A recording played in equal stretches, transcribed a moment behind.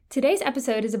Today's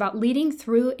episode is about leading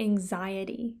through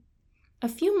anxiety. A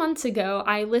few months ago,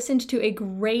 I listened to a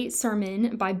great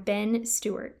sermon by Ben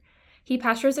Stewart. He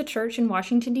pastors a church in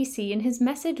Washington, D.C., and his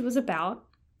message was about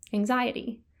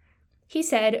anxiety. He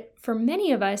said, "For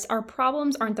many of us, our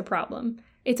problems aren't the problem.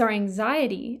 It's our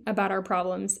anxiety about our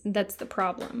problems that's the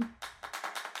problem."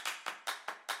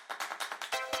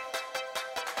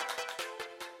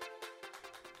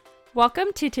 Welcome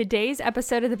to today's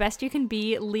episode of the Best You Can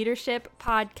Be Leadership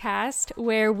Podcast,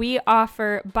 where we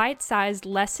offer bite-sized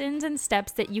lessons and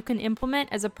steps that you can implement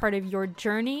as a part of your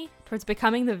journey towards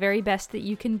becoming the very best that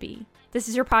you can be. This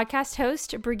is your podcast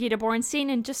host, Brigitte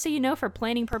Borenstein, and just so you know, for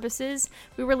planning purposes,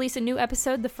 we release a new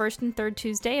episode the first and third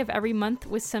Tuesday of every month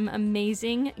with some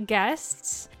amazing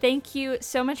guests. Thank you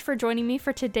so much for joining me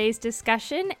for today's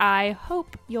discussion. I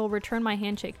hope you'll return my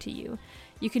handshake to you.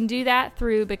 You can do that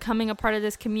through becoming a part of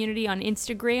this community on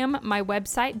Instagram, my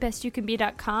website,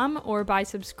 bestyoucanbe.com, or by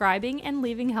subscribing and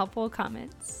leaving helpful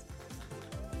comments.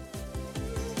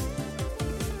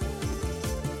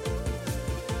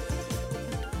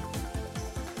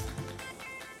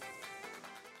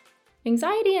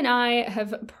 Anxiety and I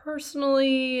have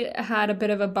personally had a bit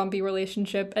of a bumpy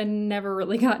relationship and never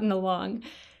really gotten along.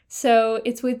 So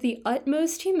it's with the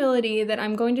utmost humility that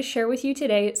I'm going to share with you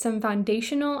today some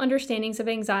foundational understandings of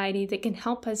anxiety that can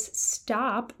help us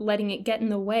stop letting it get in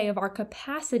the way of our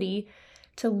capacity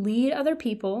to lead other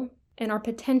people and our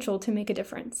potential to make a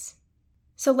difference.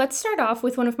 So let's start off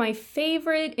with one of my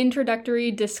favorite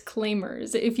introductory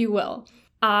disclaimers, if you will.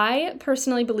 I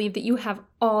personally believe that you have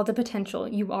all the potential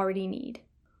you already need.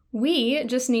 We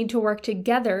just need to work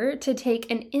together to take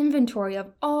an inventory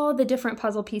of all the different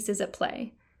puzzle pieces at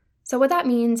play. So what that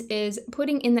means is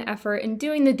putting in the effort and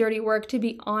doing the dirty work to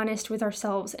be honest with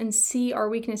ourselves and see our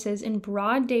weaknesses in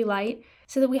broad daylight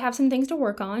so that we have some things to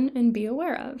work on and be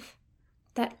aware of.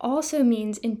 That also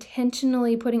means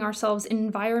intentionally putting ourselves in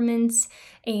environments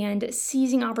and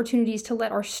seizing opportunities to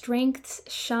let our strengths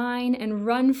shine and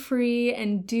run free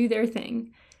and do their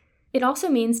thing. It also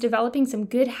means developing some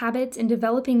good habits and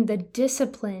developing the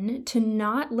discipline to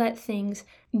not let things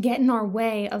get in our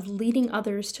way of leading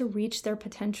others to reach their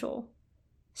potential.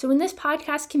 So in this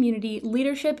podcast community,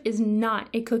 leadership is not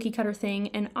a cookie cutter thing,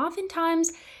 and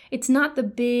oftentimes it's not the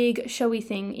big showy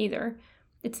thing either.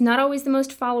 It's not always the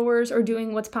most followers or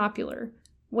doing what's popular.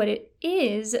 What it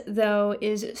is, though,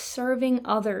 is serving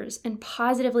others and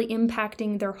positively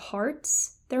impacting their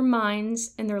hearts, their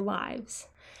minds, and their lives.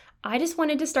 I just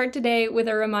wanted to start today with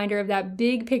a reminder of that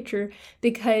big picture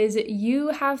because you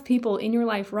have people in your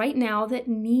life right now that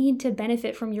need to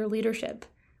benefit from your leadership.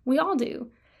 We all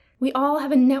do. We all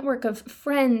have a network of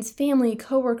friends, family,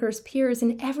 coworkers, peers,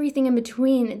 and everything in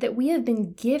between that we have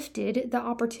been gifted the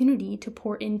opportunity to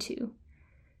pour into.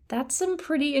 That's some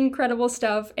pretty incredible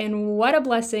stuff, and what a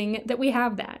blessing that we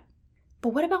have that. But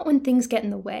what about when things get in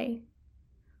the way?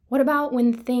 What about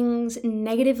when things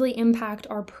negatively impact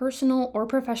our personal or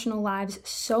professional lives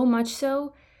so much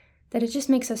so that it just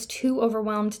makes us too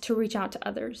overwhelmed to reach out to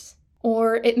others?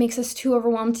 Or it makes us too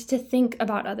overwhelmed to think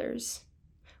about others?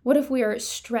 What if we are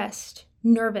stressed,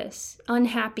 nervous,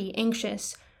 unhappy,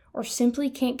 anxious, or simply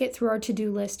can't get through our to-do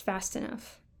list fast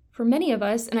enough? For many of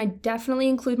us, and I definitely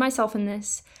include myself in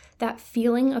this, that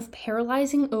feeling of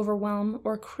paralyzing overwhelm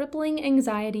or crippling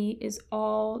anxiety is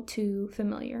all too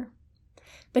familiar.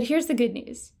 But here's the good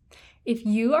news. If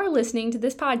you are listening to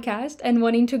this podcast and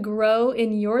wanting to grow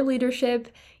in your leadership,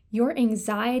 your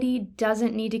anxiety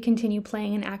doesn't need to continue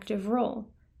playing an active role.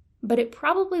 But it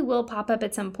probably will pop up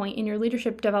at some point in your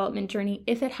leadership development journey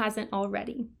if it hasn't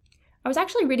already. I was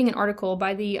actually reading an article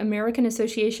by the American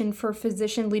Association for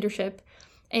Physician Leadership,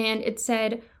 and it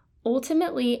said,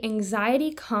 ultimately,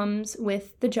 anxiety comes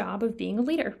with the job of being a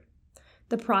leader.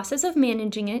 The process of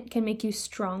managing it can make you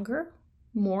stronger,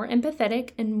 more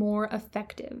empathetic, and more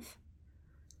effective.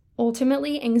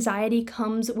 Ultimately, anxiety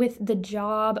comes with the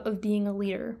job of being a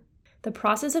leader. The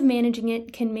process of managing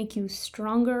it can make you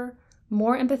stronger,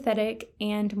 more empathetic,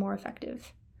 and more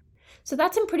effective. So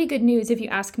that's some pretty good news if you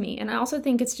ask me, and I also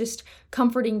think it's just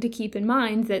comforting to keep in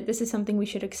mind that this is something we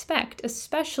should expect,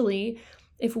 especially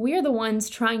if we're the ones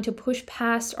trying to push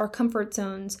past our comfort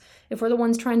zones, if we're the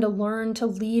ones trying to learn to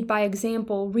lead by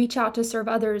example, reach out to serve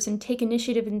others, and take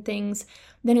initiative in things,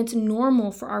 then it's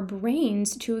normal for our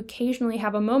brains to occasionally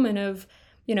have a moment of,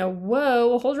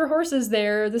 whoa, hold your horses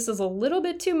there. This is a little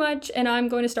bit too much, and I'm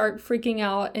going to start freaking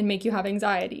out and make you have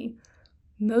anxiety.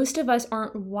 Most of us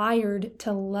aren't wired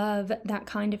to love that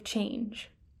kind of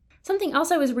change. Something else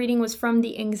I was reading was from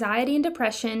the Anxiety and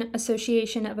Depression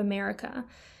Association of America.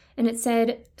 And it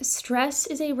said, stress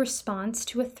is a response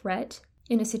to a threat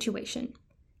in a situation.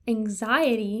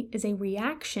 Anxiety is a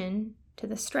reaction to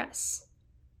the stress.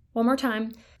 One more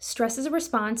time, stress is a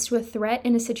response to a threat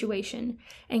in a situation.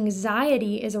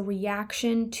 Anxiety is a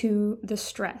reaction to the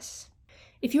stress.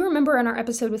 If you remember in our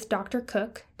episode with Dr.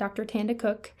 Tanda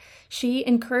Cook, she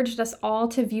encouraged us all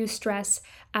to view stress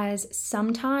as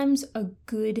sometimes a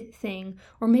good thing,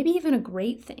 or maybe even a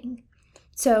great thing.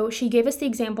 So she gave us the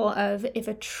example of if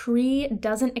a tree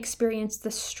doesn't experience the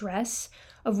stress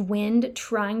of wind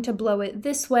trying to blow it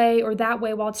this way or that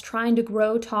way while it's trying to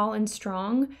grow tall and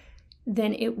strong,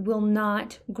 then it will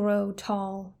not grow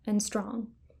tall and strong.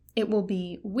 It will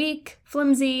be weak,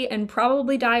 flimsy, and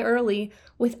probably die early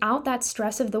without that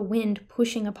stress of the wind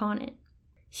pushing upon it.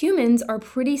 Humans are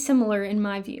pretty similar in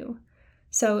my view.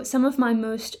 So some of my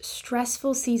most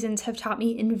stressful seasons have taught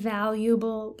me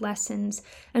invaluable lessons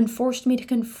and forced me to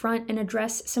confront and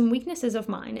address some weaknesses of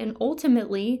mine. And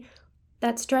ultimately,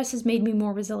 that stress has made me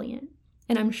more resilient.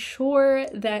 And I'm sure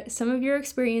that some of your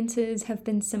experiences have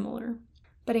been similar.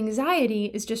 But anxiety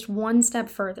is just one step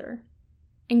further.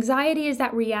 Anxiety is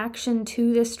that reaction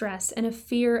to the stress and a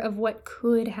fear of what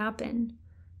could happen.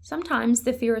 Sometimes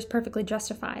the fear is perfectly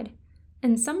justified,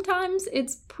 and sometimes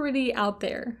it's pretty out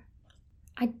there.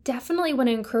 I definitely want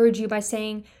to encourage you by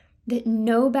saying that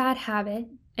no bad habit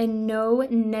and no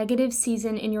negative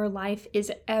season in your life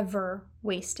is ever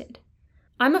wasted.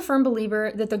 I'm a firm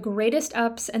believer that the greatest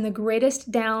ups and the greatest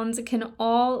downs can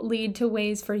all lead to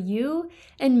ways for you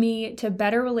and me to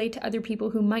better relate to other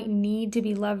people who might need to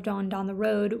be loved on down the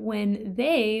road when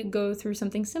they go through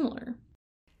something similar.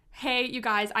 Hey, you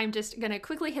guys, I'm just going to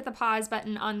quickly hit the pause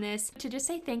button on this to just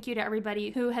say thank you to everybody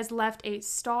who has left a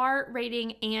star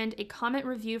rating and a comment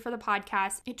review for the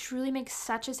podcast. It truly makes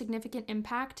such a significant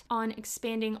impact on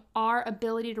expanding our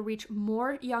ability to reach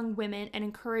more young women and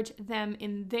encourage them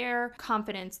in their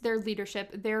confidence, their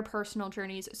leadership, their personal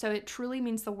journeys. So it truly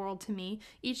means the world to me.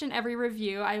 Each and every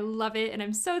review, I love it and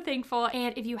I'm so thankful.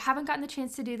 And if you haven't gotten the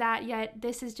chance to do that yet,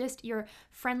 this is just your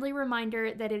friendly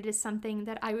reminder that it is something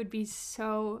that I would be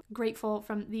so grateful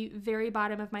from the very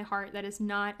bottom of my heart. That is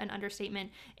not an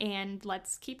understatement, and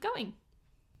let's keep going.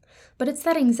 But it's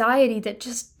that anxiety that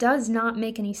just does not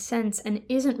make any sense and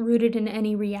isn't rooted in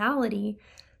any reality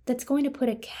that's going to put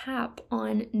a cap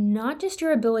on not just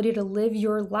your ability to live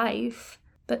your life,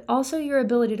 but also your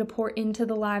ability to pour into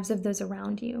the lives of those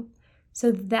around you.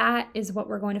 So that is what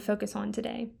we're going to focus on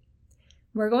today.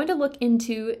 We're going to look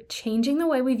into changing the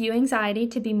way we view anxiety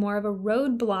to be more of a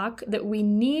roadblock that we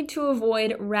need to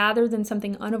avoid rather than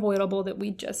something unavoidable that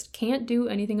we just can't do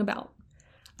anything about.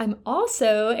 I'm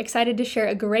also excited to share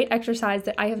a great exercise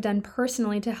that I have done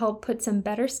personally to help put some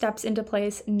better steps into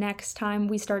place next time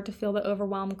we start to feel the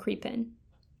overwhelm creep in.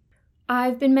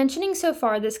 I've been mentioning so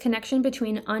far this connection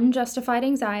between unjustified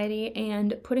anxiety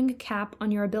and putting a cap on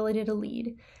your ability to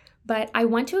lead. But I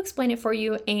want to explain it for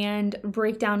you and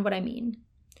break down what I mean.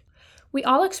 We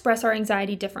all express our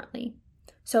anxiety differently.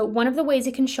 So one of the ways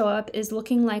it can show up is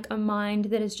looking like a mind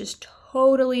that is just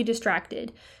totally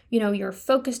distracted. You're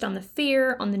focused on the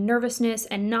fear, on the nervousness,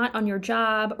 and not on your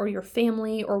job or your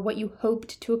family or what you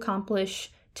hoped to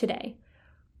accomplish today.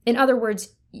 In other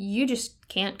words, you just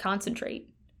can't concentrate.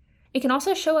 It can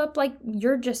also show up like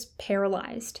you're just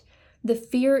paralyzed. The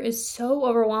fear is so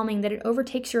overwhelming that it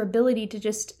overtakes your ability to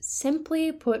just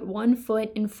simply put one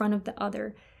foot in front of the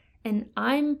other. And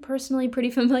I'm personally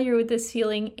pretty familiar with this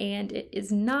feeling, and it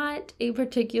is not a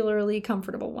particularly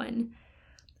comfortable one.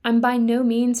 I'm by no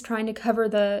means trying to cover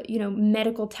the,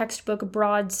 medical textbook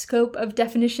broad scope of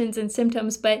definitions and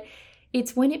symptoms, but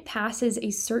it's when it passes a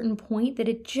certain point that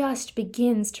it just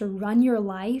begins to run your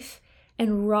life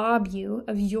and rob you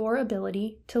of your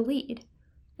ability to lead.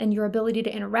 And your ability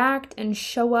to interact and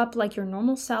show up like your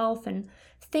normal self and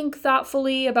think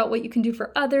thoughtfully about what you can do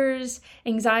for others.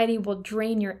 Anxiety will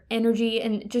drain your energy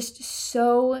and just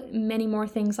so many more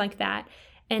things like that.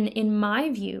 And in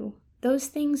my view, those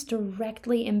things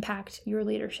directly impact your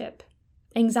leadership.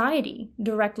 Anxiety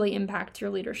directly impacts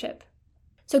your leadership.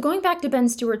 So going back to Ben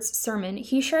Stewart's sermon,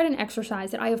 he shared an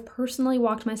exercise that I have personally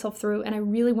walked myself through, and I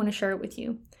really want to share it with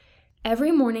you.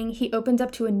 Every morning, he opens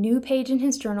up to a new page in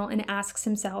his journal and asks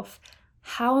himself,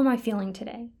 how am I feeling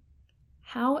today?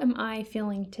 How am I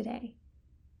feeling today?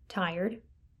 Tired.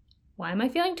 Why am I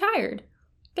feeling tired?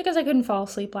 Because I couldn't fall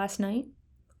asleep last night.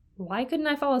 Why couldn't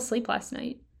I fall asleep last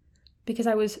night? Because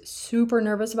I was super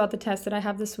nervous about the test that I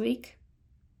have this week.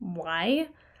 Why?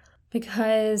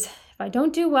 Because if I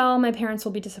don't do well, my parents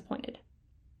will be disappointed.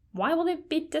 Why will they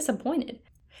be disappointed?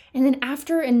 And then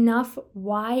after enough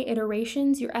why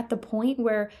iterations, you're at the point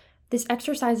where this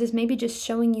exercise is maybe just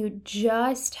showing you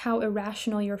just how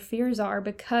irrational your fears are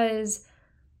because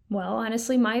Well,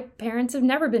 honestly, my parents have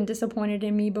never been disappointed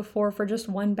in me before for just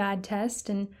one bad test,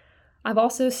 and I've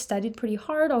also studied pretty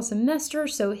hard all semester,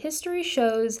 so history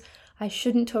shows I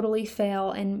shouldn't totally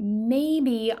fail, and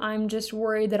maybe I'm just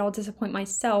worried that I'll disappoint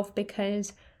myself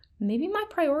because maybe my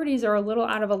priorities are a little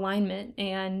out of alignment,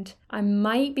 and I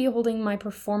might be holding my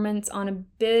performance on a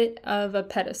bit of a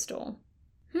pedestal.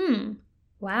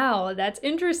 Wow, that's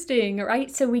interesting,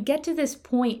 right? So we get to this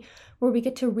point where we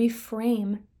get to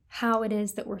reframe how it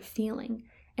is that we're feeling.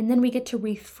 And then we get to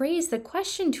rephrase the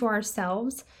question to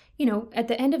ourselves. At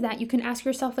the end of that, you can ask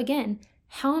yourself again,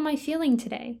 how am I feeling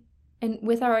today? And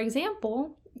with our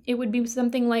example, it would be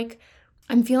something like,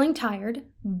 I'm feeling tired,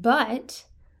 but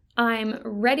I'm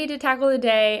ready to tackle the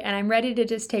day and I'm ready to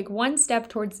just take one step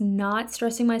towards not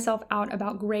stressing myself out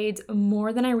about grades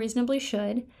more than I reasonably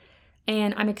should.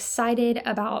 And I'm excited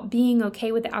about being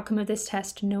okay with the outcome of this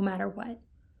test no matter what.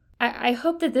 I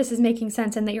hope that this is making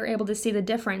sense and that you're able to see the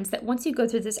difference, that once you go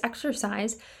through this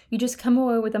exercise, you just come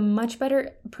away with a much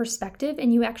better perspective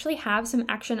and you actually have some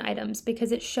action items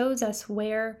because it shows us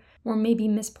where we're maybe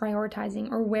misprioritizing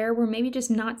or where we're maybe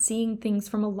just not seeing things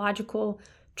from a logical,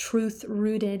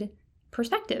 truth-rooted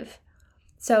perspective.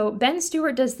 So Ben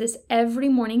Stewart does this every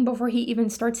morning before he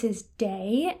even starts his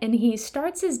day, and he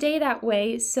starts his day that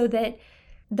way so that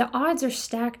the odds are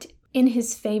stacked in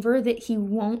his favor that he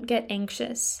won't get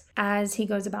anxious as he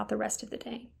goes about the rest of the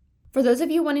day. For those of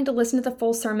you wanting to listen to the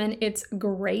full sermon, it's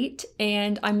great,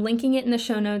 and I'm linking it in the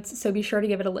show notes, so be sure to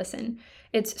give it a listen.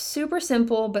 It's super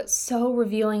simple, but so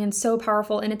revealing and so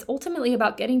powerful, and it's ultimately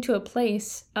about getting to a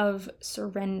place of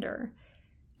surrender.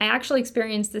 I actually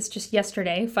experienced this just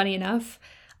yesterday, funny enough.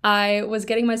 I was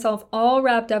getting myself all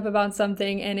wrapped up about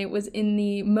something, and it was in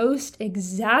the most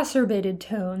exacerbated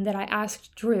tone that I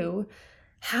asked Drew,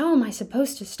 how am I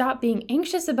supposed to stop being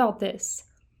anxious about this?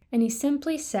 And he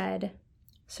simply said,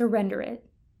 surrender it.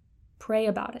 Pray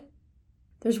about it.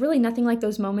 There's really nothing like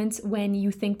those moments when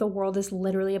you think the world is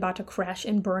literally about to crash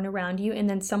and burn around you, and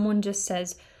then someone just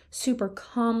says super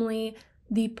calmly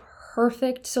the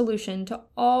perfect solution to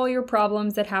all your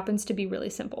problems that happens to be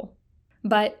really simple.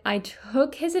 But I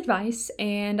took his advice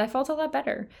and I felt a lot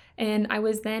better. And I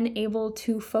was then able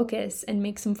to focus and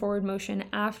make some forward motion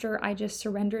after I just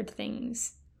surrendered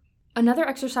things. Another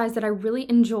exercise that I really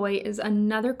enjoy is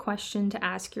another question to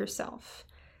ask yourself.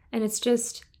 And it's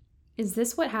just, is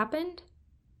this what happened?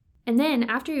 And then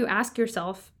after you ask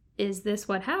yourself, is this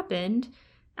what happened?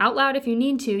 Out loud if you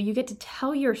need to, you get to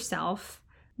tell yourself,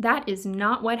 that is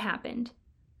not what happened.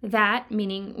 That,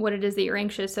 meaning what it is that you're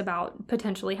anxious about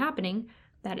potentially happening,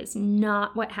 that is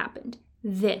not what happened.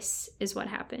 This is what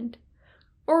happened.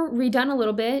 Or redone a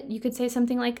little bit, you could say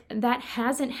something like, that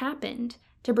hasn't happened,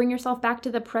 to bring yourself back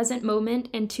to the present moment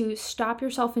and to stop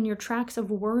yourself in your tracks of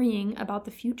worrying about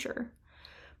the future.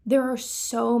 There are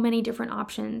so many different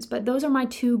options, but those are my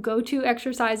two go-to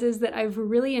exercises that I've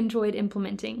really enjoyed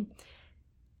implementing.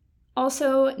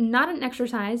 Also, not an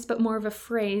exercise, but more of a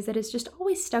phrase that has just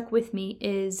always stuck with me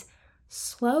is,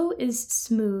 slow is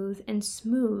smooth and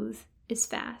smooth is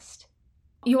fast.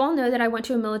 You all know that I went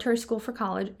to a military school for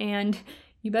college, and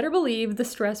you better believe the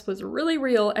stress was really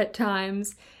real at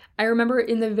times. I remember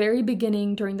in the very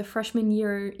beginning during the freshman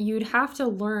year, you'd have to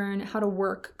learn how to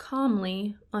work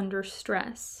calmly under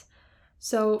stress.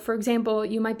 So, for example,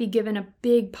 you might be given a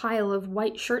big pile of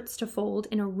white shirts to fold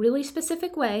in a really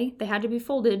specific way. They had to be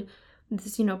folded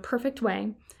this, perfect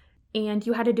way. And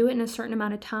you had to do it in a certain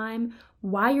amount of time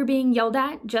while you're being yelled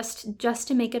at, just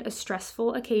to make it a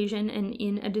stressful occasion and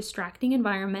in a distracting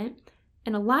environment.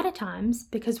 And a lot of times,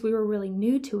 because we were really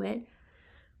new to it,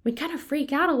 we'd kind of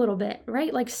freak out a little bit,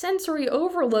 right? Like sensory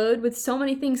overload with so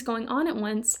many things going on at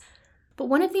once. But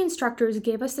one of the instructors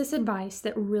gave us this advice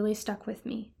that really stuck with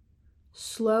me.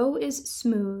 Slow is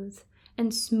smooth,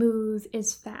 and smooth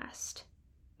is fast.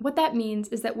 What that means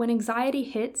is that when anxiety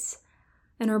hits,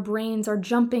 and our brains are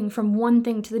jumping from one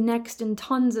thing to the next and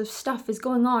tons of stuff is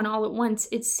going on all at once,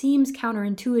 it seems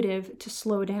counterintuitive to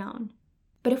slow down.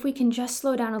 But if we can just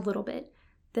slow down a little bit,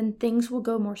 then things will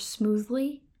go more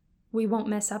smoothly. We won't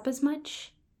mess up as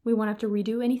much. We won't have to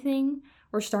redo anything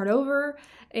or start over.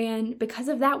 And because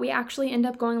of that, we actually end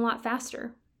up going a lot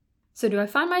faster. So do I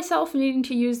find myself needing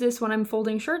to use this when I'm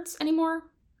folding shirts anymore?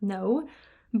 No.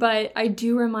 But I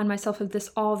do remind myself of this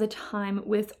all the time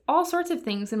with all sorts of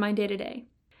things in my day-to-day.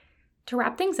 To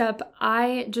wrap things up,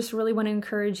 I just really want to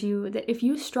encourage you that if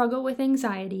you struggle with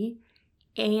anxiety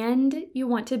and you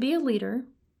want to be a leader,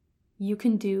 you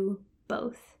can do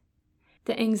both.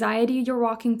 The anxiety you're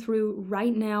walking through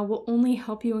right now will only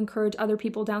help you encourage other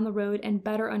people down the road and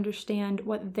better understand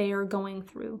what they're going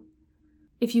through.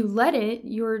 If you let it,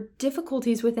 your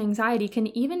difficulties with anxiety can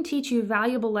even teach you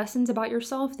valuable lessons about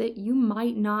yourself that you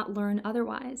might not learn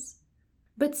otherwise.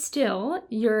 But still,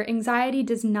 your anxiety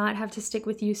does not have to stick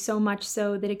with you so much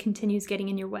so that it continues getting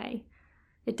in your way.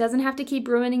 It doesn't have to keep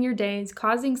ruining your days,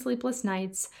 causing sleepless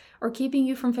nights, or keeping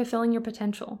you from fulfilling your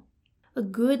potential. A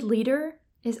good leader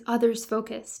is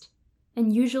others-focused,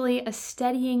 and usually a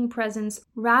steadying presence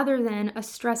rather than a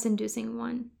stress-inducing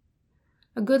one.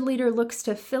 A good leader looks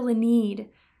to fill a need,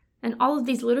 and all of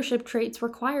these leadership traits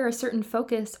require a certain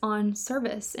focus on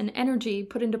service and energy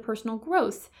put into personal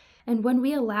growth. And when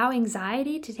we allow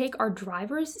anxiety to take our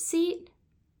driver's seat,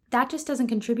 that just doesn't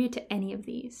contribute to any of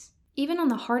these. Even on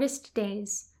the hardest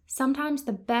days, sometimes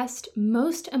the best,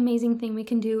 most amazing thing we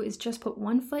can do is just put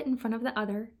one foot in front of the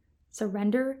other,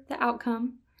 surrender the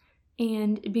outcome,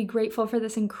 and be grateful for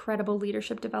this incredible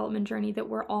leadership development journey that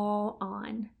we're all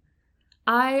on.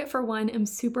 I, for one, am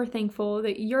super thankful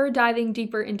that you're diving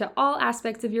deeper into all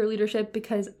aspects of your leadership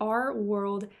because our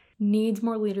world needs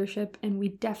more leadership and we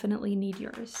definitely need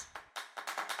yours.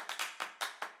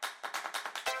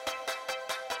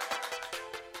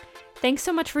 Thanks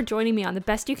so much for joining me on the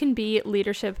Best You Can Be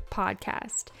Leadership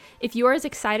Podcast. If you are as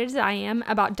excited as I am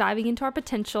about diving into our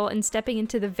potential and stepping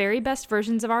into the very best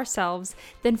versions of ourselves,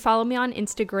 then follow me on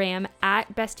Instagram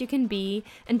at bestyoucanbe,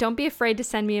 and don't be afraid to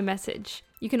send me a message.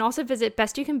 You can also visit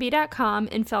bestyoucanbe.com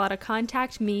and fill out a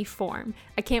contact me form.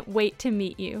 I can't wait to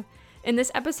meet you. In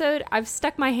this episode, I've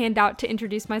stuck my hand out to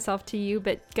introduce myself to you,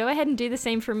 but go ahead and do the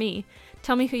same for me.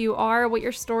 Tell me who you are, what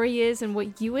your story is, and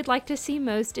what you would like to see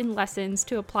most in lessons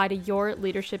to apply to your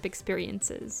leadership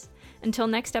experiences. Until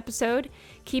next episode,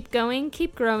 keep going,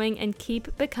 keep growing, and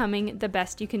keep becoming the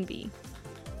best you can be.